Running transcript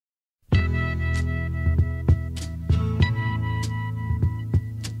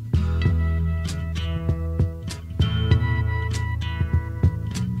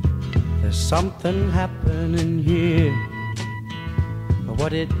something happening here.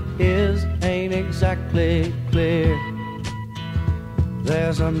 What it is ain't exactly clear.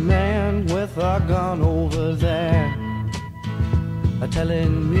 There's a man with a gun over there,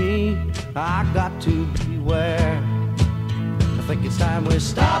 telling me I got to beware. I think it's time we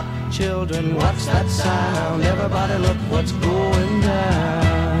stop. Children, what's that sound? Everybody look what's going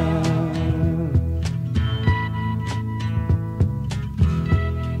down.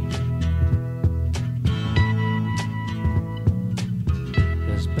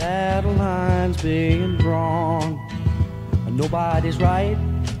 There's battle lines being drawn. Nobody's right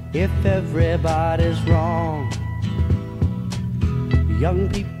if everybody's wrong. Young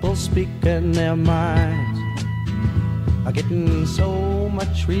people speaking their minds are getting so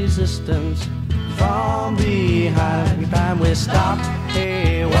much resistance from behind. Every time we stop,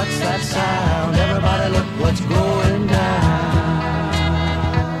 hey, what's that sound? Everybody look what's going down.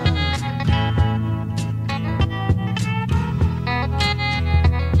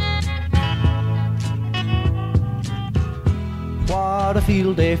 What a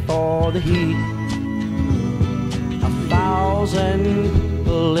field day for the heat. 1,000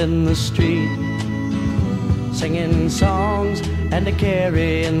 people in the street, singing songs and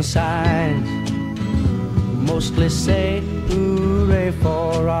carrying signs, mostly say hooray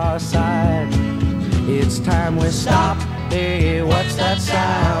for our side. It's time we stop. Hey, what's that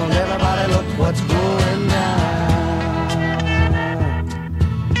sound? Everybody look what's going down.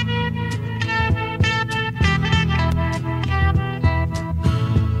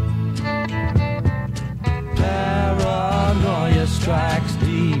 Strikes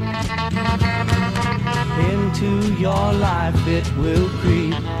deep into your life, it will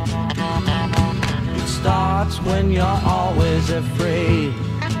creep. It starts when you're always afraid.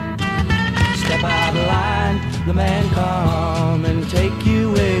 Step out of line, the man come and take you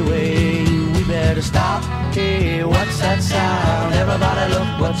away. We better stop. Hey, what's that sound? Everybody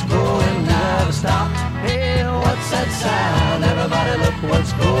look what's going. We better stop. Hey, what's that sound? Everybody look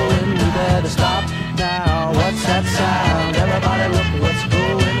what's going. We better stop now. What's that sound? Everybody look what's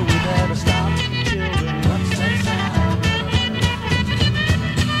going. We better stop. Children, what's that sound?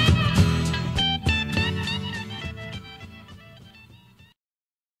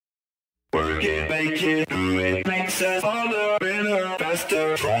 Work it, make it, do it, makes us harder, better,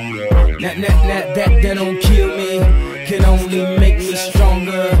 faster, stronger. That don't kill me, can only make me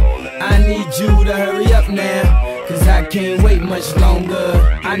stronger. I need you to hurry up now, cause I can't wait much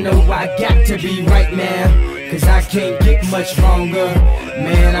longer. I know I got to be right now, cause I can't get much longer.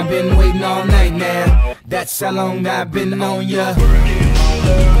 Man, I've been waiting all night now, that's how long I've been on ya.